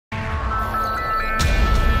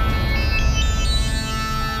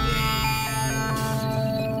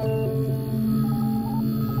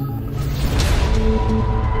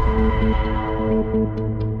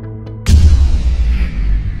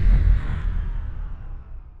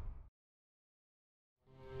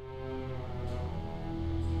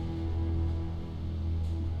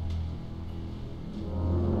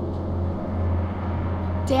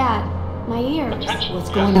Dad, my ears. Attention, What's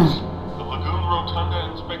going on? The Lagoon Rotunda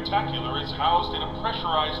and Spectacular is housed in a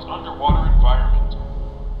pressurized underwater environment.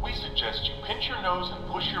 We suggest you pinch your nose and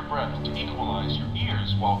push your breath to equalize your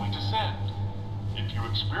ears while we descend. If you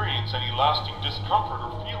experience any lasting discomfort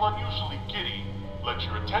or feel unusually giddy, let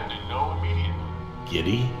your attendant know immediately.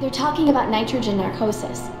 Giddy? They're talking about nitrogen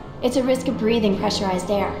narcosis. It's a risk of breathing pressurized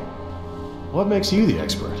air. What makes you the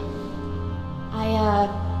expert?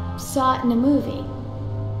 I, saw it in a movie.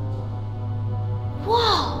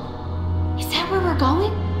 Whoa! Is that where we're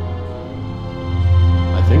going?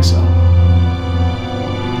 I think so.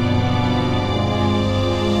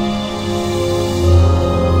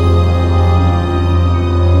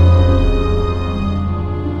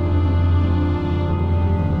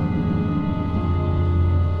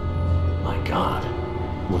 My God.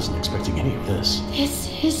 Wasn't expecting any of this. This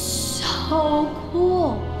is so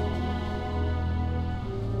cool.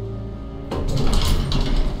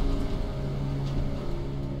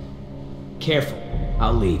 Careful.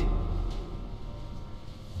 I'll lead.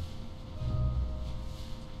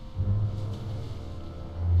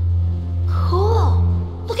 Cool.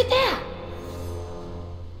 Look at that.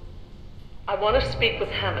 I want to speak with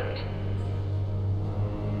Hammond.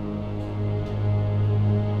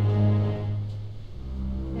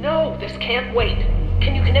 No, this can't wait.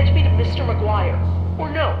 Can you connect me to Mr. McGuire? Or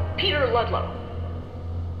no, Peter Ludlow?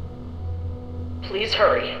 Please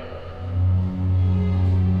hurry.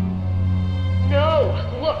 No,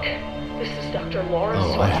 look. This is Dr. Laura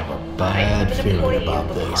Oh, Sweat. I have a bad I'm an feeling employee about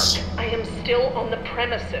of the this. Park. I am still on the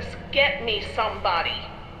premises. Get me somebody.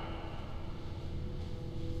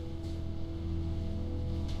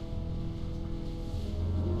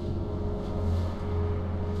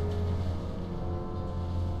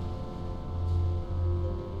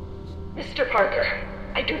 Mr. Parker,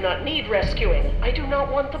 I do not need rescuing. I do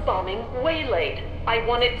not want the bombing waylaid. I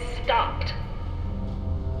want it stopped.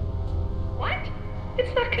 What?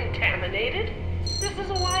 It's not contaminated. This is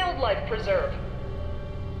a wildlife preserve.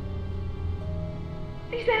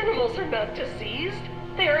 These animals are not diseased.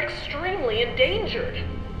 They are extremely endangered.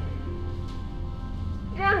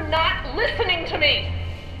 You're not listening to me!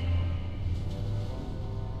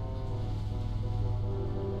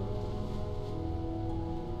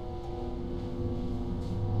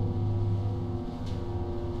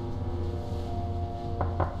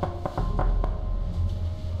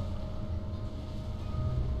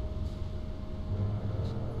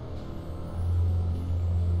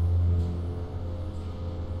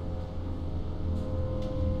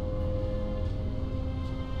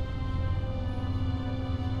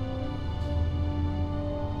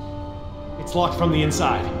 It's locked from the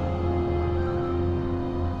inside.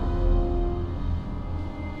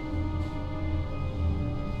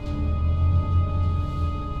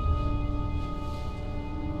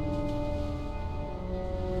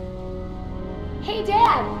 Hey,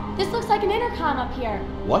 Dad. This looks like an intercom up here.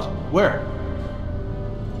 What? Where?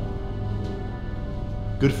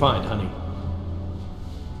 Good find, honey.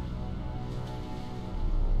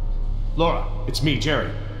 Laura, it's me,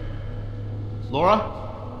 Jerry. Laura?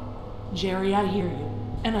 Jerry, I hear you,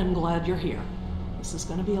 and I'm glad you're here. This is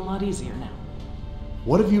gonna be a lot easier now.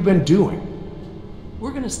 What have you been doing?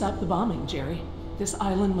 We're gonna stop the bombing, Jerry. This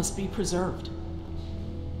island must be preserved.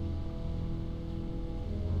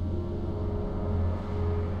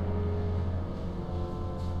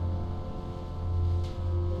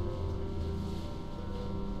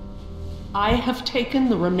 I have taken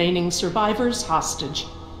the remaining survivors hostage.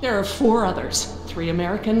 There are 4 others, 3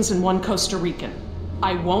 Americans and 1 Costa Rican.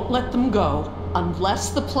 I won't let them go unless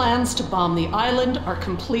the plans to bomb the island are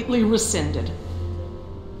completely rescinded.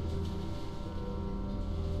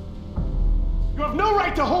 You have no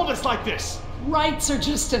right to hold us like this! Rights are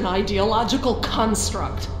just an ideological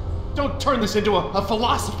construct. Don't turn this into a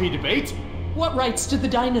philosophy debate! What rights do the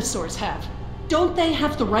dinosaurs have? Don't they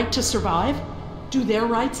have the right to survive? Do their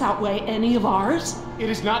rights outweigh any of ours? It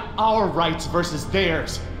is not our rights versus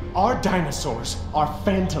theirs. Our dinosaurs are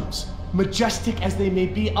phantoms. Majestic as they may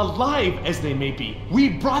be, alive as they may be. We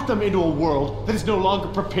brought them into a world that is no longer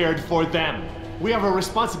prepared for them. We have a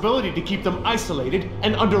responsibility to keep them isolated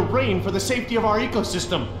and under rein for the safety of our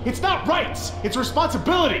ecosystem. It's not rights, it's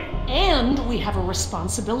responsibility. And we have a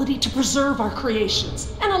responsibility to preserve our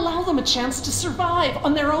creations and allow them a chance to survive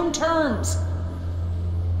on their own terms.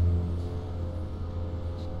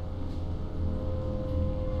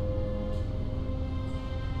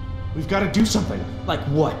 We've got to do something. Like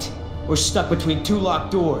what? We're stuck between 2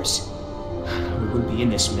 locked doors. We wouldn't be in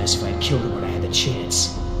this mess if I'd killed her when I had the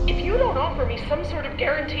chance. If you don't offer me some sort of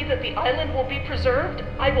guarantee that the island will be preserved,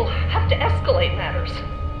 I will have to escalate matters.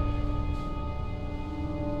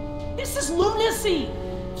 This is lunacy!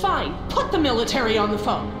 Fine, put the military on the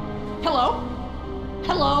phone. Hello?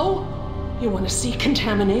 Hello? You want to see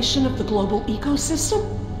contamination of the global ecosystem?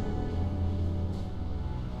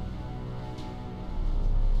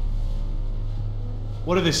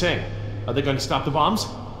 What are they saying? Are they going to stop the bombs?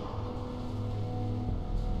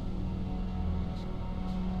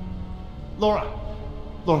 Laura,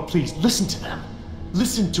 please, listen to them.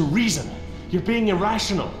 Listen to reason. You're being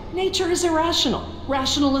irrational. Nature is irrational.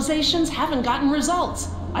 Rationalizations haven't gotten results.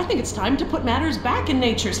 I think it's time to put matters back in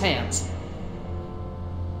nature's hands.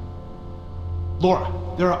 Laura,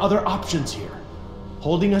 there are other options here.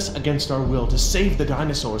 Holding us against our will to save the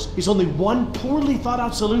dinosaurs is only one poorly thought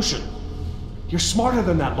out solution. You're smarter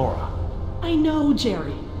than that, Laura. I know,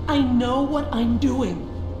 Jerry. I know what I'm doing.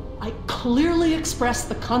 I clearly expressed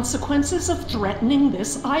the consequences of threatening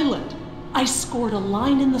this island. I scored a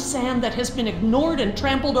line in the sand that has been ignored and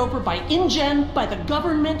trampled over by InGen, by the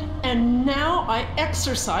government, and now I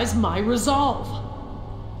exercise my resolve.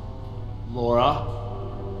 Laura?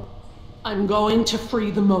 I'm going to free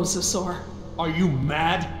the mosasaur. Are you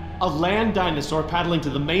mad? A land dinosaur paddling to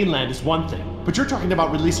the mainland is one thing, but you're talking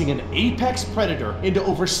about releasing an apex predator into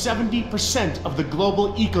over 70% of the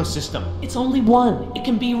global ecosystem. It's only one. It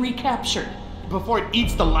can be recaptured. Before it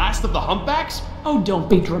eats the last of the humpbacks? Oh, don't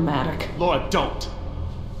be dramatic. Laura, don't.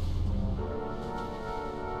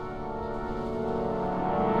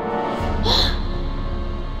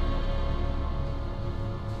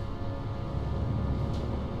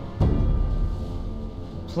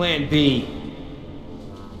 Plan B.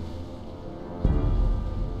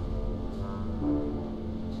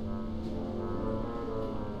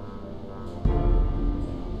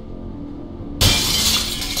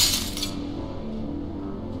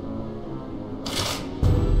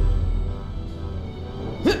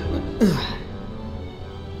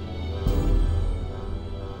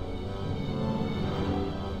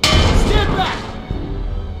 Stand back!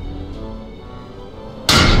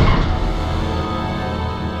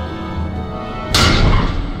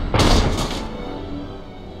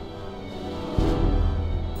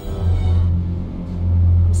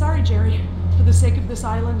 I'm sorry, Jerry. For the sake of this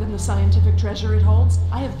island and the scientific treasure it holds,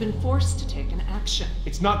 I have been forced to take an action.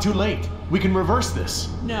 It's not too late. We can reverse this.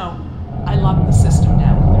 No. I locked the system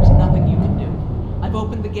down. There's nothing you can do. I've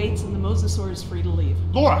opened the gates and the mosasaur is free to leave.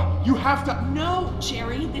 Laura, you have to... No,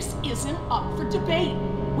 Jerry, this isn't up for debate.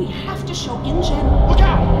 We have to show InGen. Look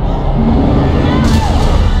out!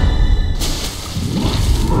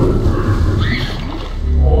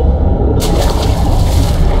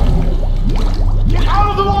 Get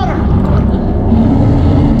out of the water!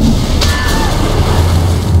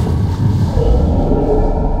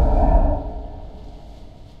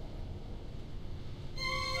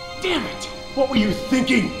 Damn it! What were you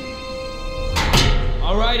thinking?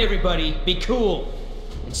 All right, everybody, be cool.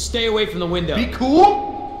 And stay away from the window. Be cool?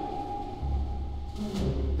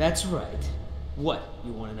 That's right. What,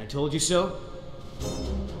 you want an I told you so?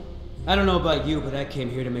 I don't know about you, but I came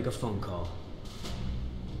here to make a phone call.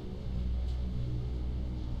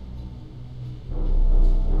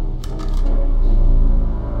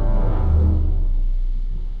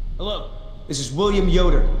 Hello, this is William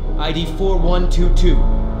Yoder, ID 4122.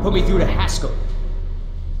 Put me through to Haskell.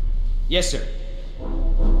 Yes, sir.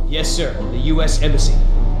 Yes, sir, the U.S. Embassy.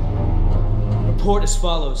 Report as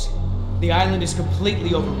follows. The island is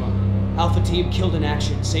completely overrun. Alpha team killed in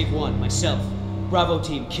action, save one, myself. Bravo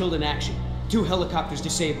team killed in action. 2 helicopters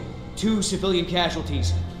disabled. 2 civilian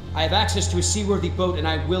casualties. I have access to a seaworthy boat and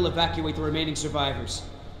I will evacuate the remaining survivors.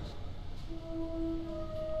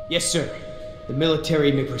 Yes, sir. The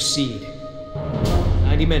military may proceed.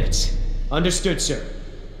 90 minutes. Understood, sir.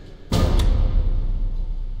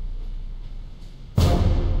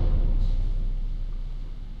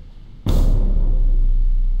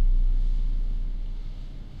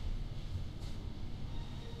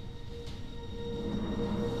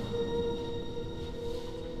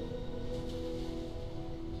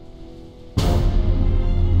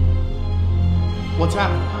 What's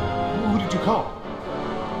happening? Who did you call?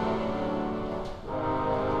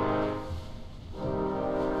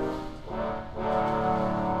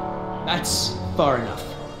 That's far enough.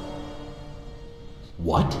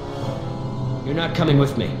 What? You're not coming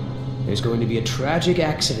with me. There's going to be a tragic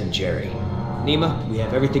accident, Jerry. Nima, we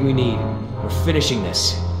have everything we need. We're finishing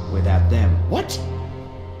this without them. What?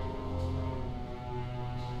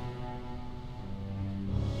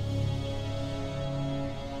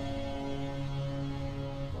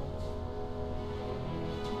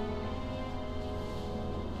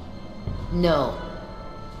 No.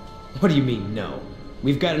 What do you mean, no?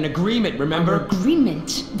 We've got an agreement, remember? Our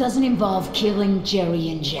agreement doesn't involve killing Jerry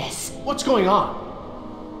and Jess. What's going on?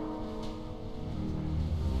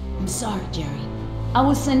 I'm sorry, Jerry. I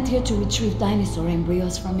was sent here to retrieve dinosaur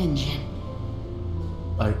embryos from InGen.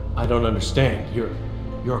 I don't understand.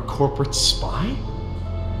 You're a corporate spy?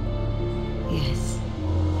 Yes.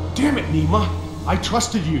 Damn it, Nima! I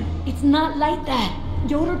trusted you! It's not like that.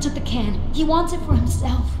 Yoder took the can. He wants it for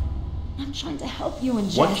himself. I'm trying to help you and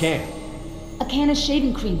Jess. What can? A can of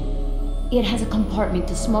shaving cream. It has a compartment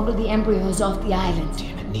to smuggle the embryos off the island.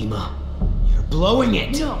 Damn it, Nima. You're blowing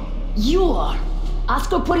it! No, you are.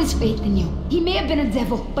 Oscar put his faith in you. He may have been a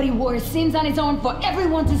devil, but he wore his sins on his arm for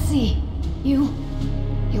everyone to see. You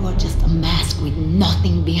are just a mask with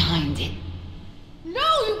nothing behind it. No,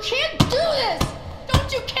 you can't do this!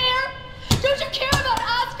 Don't you care? Don't you care about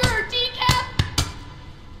Oscar or Decaf?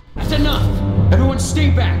 That's enough! Everyone stay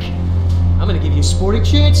back! I'm gonna give you a sporting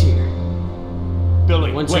chance here.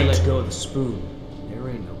 Billy, Once wait. I let go of the spoon, there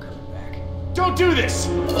ain't no coming back. Don't do this!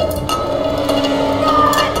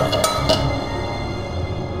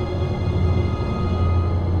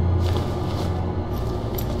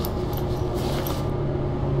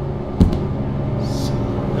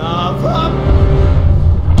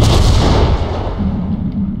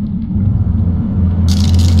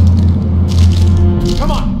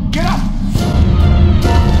 Come on, get up!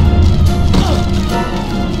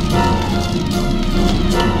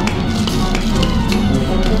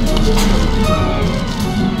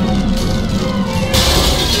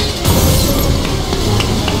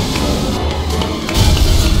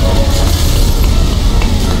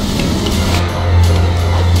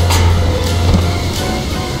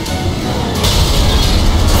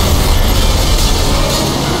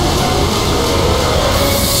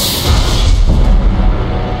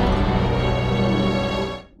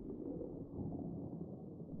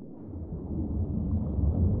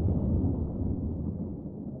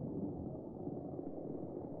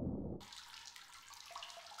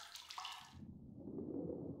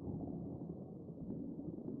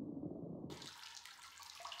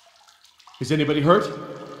 Is anybody hurt?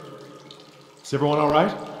 Is everyone all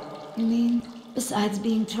right? You mean, besides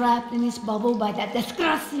being trapped in this bubble by that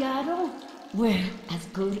desgraciado, we're as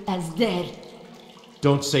good as dead.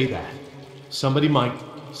 Don't say that. Somebody might,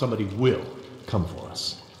 somebody will come for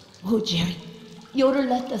us. Oh, Jerry, Yoder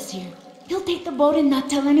left us here. He'll take the boat and not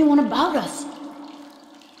tell anyone about us.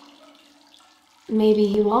 Maybe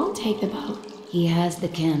he won't take the boat. He has the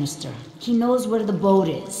canister. He knows where the boat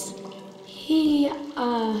is. He,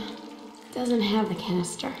 doesn't have the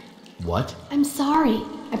canister. What? I'm sorry.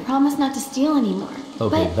 I promise not to steal anymore.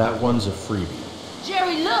 Okay, But that one's a freebie.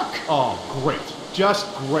 Jerry, look! Oh, great. Just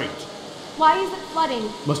great. why is it flooding?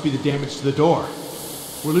 Must be the damage to the door.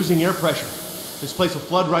 We're losing air pressure. This place will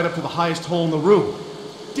flood right up to the highest hole in the room.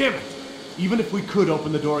 Damn it! Even if we could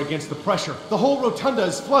open the door against the pressure, the whole rotunda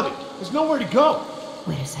is flooded. There's nowhere to go.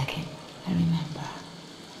 Wait a second. I remember.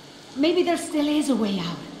 Maybe there still is a way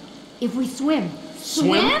out. If we swim.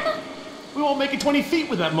 Swim? We won't make it 20 feet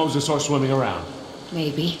with that mosasaur swimming around.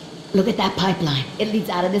 Maybe. Look at that pipeline. It leads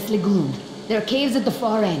out of this lagoon. There are caves at the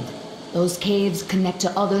far end. Those caves connect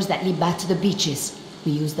to others that lead back to the beaches.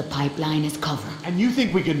 We use the pipeline as cover. And you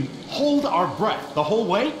think we can hold our breath the whole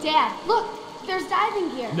way? Dad, look! There's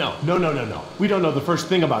diving gear. No. We don't know the first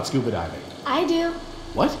thing about scuba diving. I do.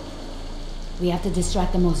 What? We have to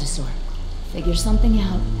distract the mosasaur. Figure something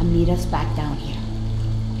out and meet us back down here.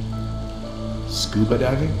 Scuba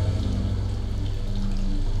diving?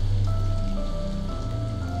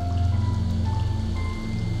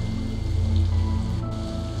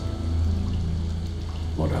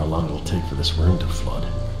 Wonder how long it'll take for this room to flood.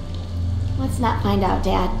 Let's not find out,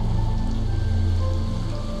 Dad.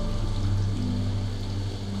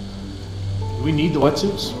 Do we need the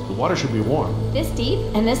wetsuits? The water should be warm. This deep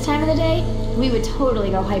and this time of the day, we would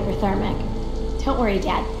totally go hyperthermic. Don't worry,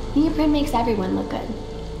 Dad. Neoprene makes everyone look good.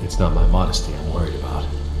 It's not my modesty I'm worried about.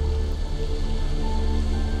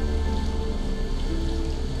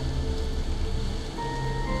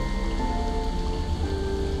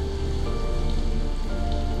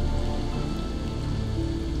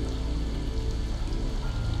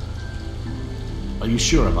 Are you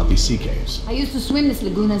sure about these sea caves? I used to swim this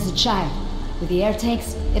lagoon as a child. With the air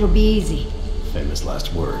tanks, it'll be easy. Famous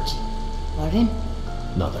last words. Pardon?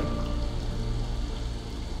 Nothing.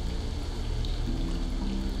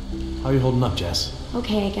 How are you holding up, Jess?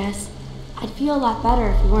 Okay, I guess. I'd feel a lot better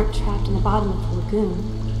if we weren't trapped in the bottom of the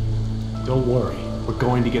lagoon. Don't worry. We're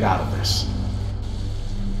going to get out of this.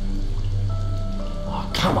 Oh,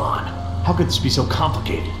 come on. How could this be so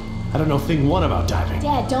complicated? I don't know thing one about diving.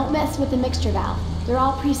 Dad, don't mess with the mixture valve. They're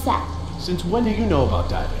all preset. Since when do you know about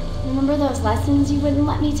diving? Remember those lessons you wouldn't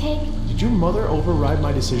let me take? Did your mother override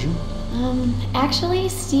my decision? Actually,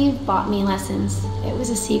 Steve bought me lessons. It was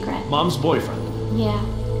a secret. Mom's boyfriend. Yeah.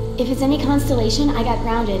 If it's any consolation, I got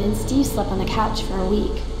grounded and Steve slept on the couch for a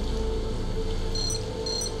week.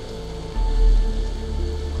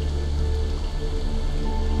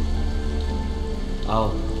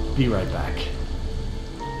 I'll be right back.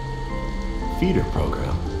 Feeder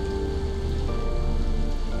program.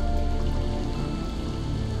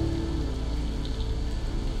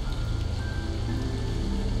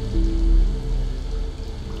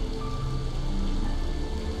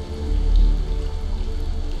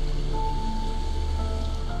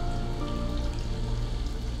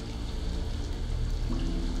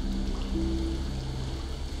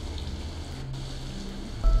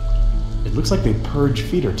 It looks like they purge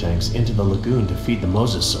feeder tanks into the lagoon to feed the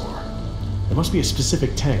mosasaur. There must be a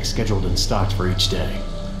specific tank scheduled and stocked for each day.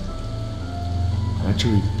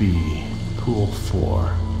 Hatchery B, Pool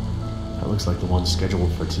 4. That looks like the one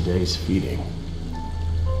scheduled for today's feeding.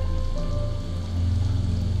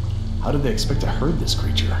 How did they expect to herd this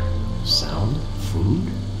creature? Sound? Food?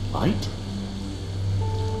 Light?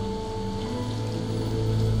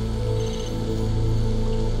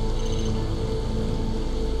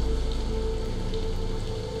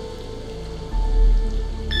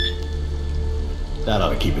 That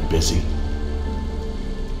ought to keep it busy.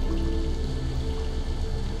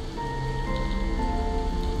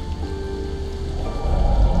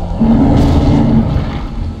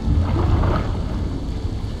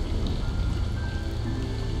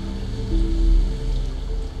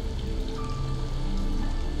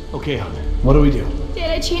 Okay, hon. What do we do?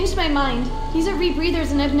 Dad, I changed my mind. These are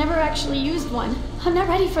rebreathers and I've never actually used one. I'm not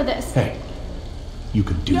ready for this. Hey, you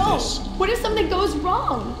can do this. No! What if something goes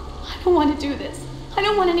wrong? I don't want to do this. I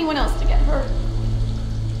don't want anyone else to get hurt.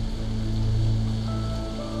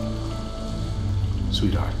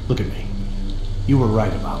 Sweetheart, look at me. You were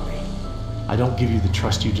right about me. I don't give you the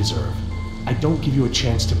trust you deserve. I don't give you a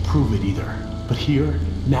chance to prove it either. But here,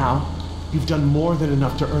 now, you've done more than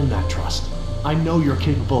enough to earn that trust. I know you're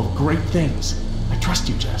capable of great things. I trust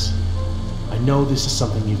you, Jess. I know this is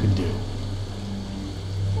something you can do.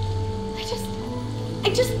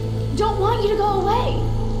 I just don't want you to go away.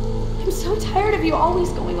 I'm so tired of you always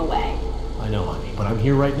going away. I know, honey, but I'm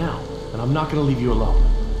here right now, and I'm not gonna leave you alone.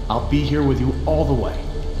 I'll be here with you all the way.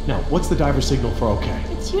 Now, what's the diver signal for okay?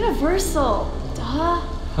 It's universal. Duh.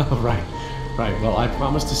 Right. Well, I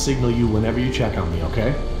promise to signal you whenever you check on me,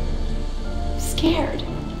 okay? I'm scared.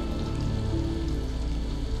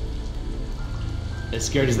 As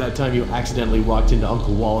scared as that time you accidentally walked into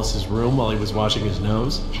Uncle Wallace's room while he was washing his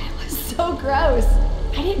nose? It was so gross.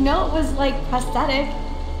 I didn't know it was, like, prosthetic.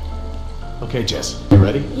 Okay, Jess, you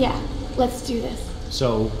ready? Yeah, let's do this.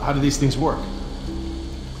 So, how do these things work?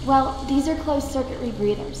 Well, these are closed-circuit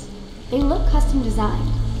rebreathers. They look custom designed.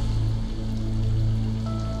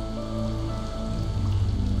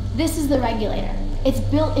 This is the regulator. It's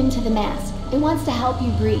built into the mask. It wants to help you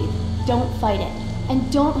breathe. Don't fight it.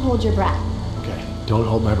 And don't hold your breath. Okay, don't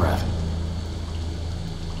hold my breath.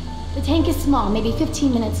 The tank is small, maybe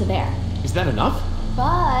 15 minutes of air. Is that enough?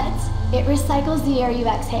 But it recycles the air you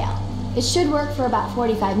exhale. It should work for about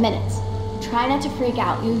 45 minutes. Try not to freak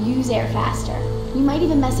out. You'll use air faster. You might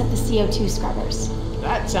even mess up the CO2 scrubbers.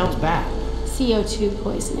 That sounds bad. CO2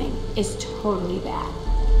 poisoning is totally bad.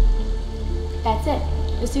 That's it.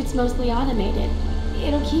 The suit's mostly automated.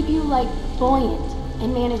 It'll keep you, like, buoyant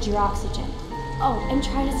and manage your oxygen. Oh, and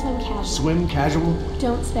try to swim casual. Swim casual?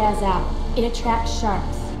 Don't spaz out. It attracts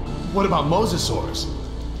sharks. What about mosasaurs?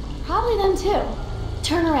 Probably them too.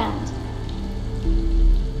 Turn around.